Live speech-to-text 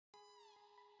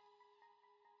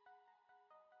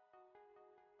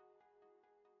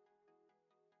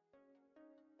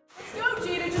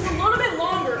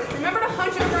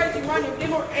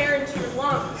air into your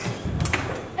lungs.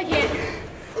 I can't.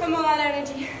 I'm all out of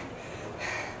energy.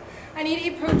 I need to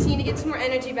eat protein to get some more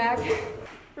energy back.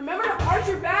 Remember to arch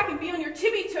your back and be on your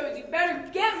tippy toes. You better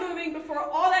get moving before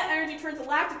all that energy turns to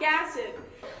lactic acid.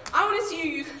 I want to see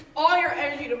you use all your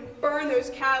energy to burn those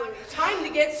calories. Time to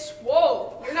get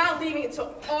swole. You're not leaving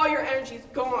until all your energy is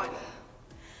gone.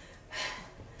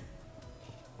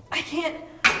 I can't.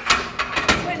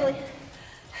 Finally.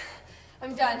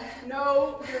 I'm done.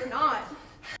 No, you're not.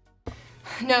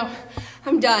 No,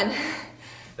 I'm done.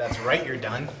 That's right, you're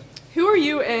done. Who are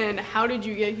you and how did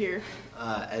you get here?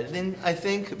 Editing, I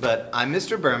think, but I'm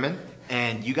Mr. Berman,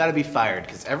 and you gotta be fired,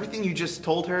 because everything you just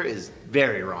told her is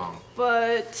very wrong.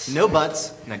 But... No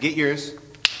buts. Now get yours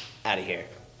out of here.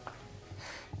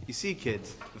 You see,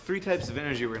 kids, the three types of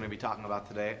energy we're gonna be talking about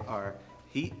today are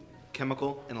heat,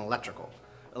 chemical, and electrical.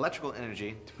 Electrical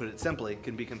energy, to put it simply,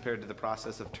 can be compared to the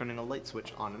process of turning a light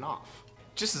switch on and off.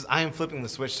 Just as I am flipping the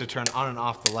switch to turn on and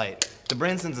off the light, the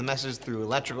brain sends a message through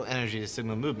electrical energy to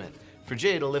signal movement. For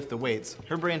Jay to lift the weights,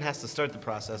 her brain has to start the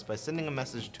process by sending a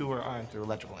message to her arm through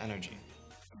electrical energy.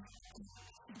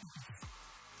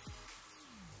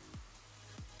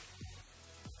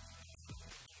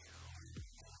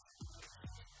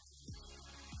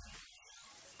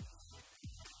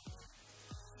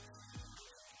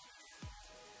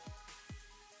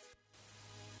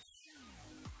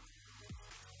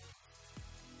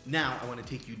 Now I want to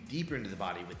take you deeper into the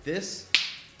body with this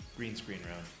green screen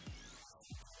room.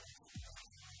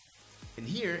 And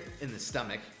here in the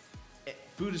stomach,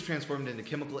 food is transformed into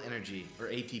chemical energy, or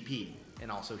ATP,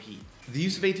 and also heat. The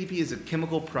use of ATP is a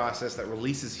chemical process that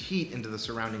releases heat into the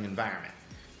surrounding environment.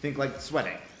 Think like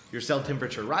sweating. Your cell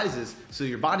temperature rises, so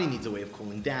your body needs a way of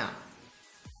cooling down.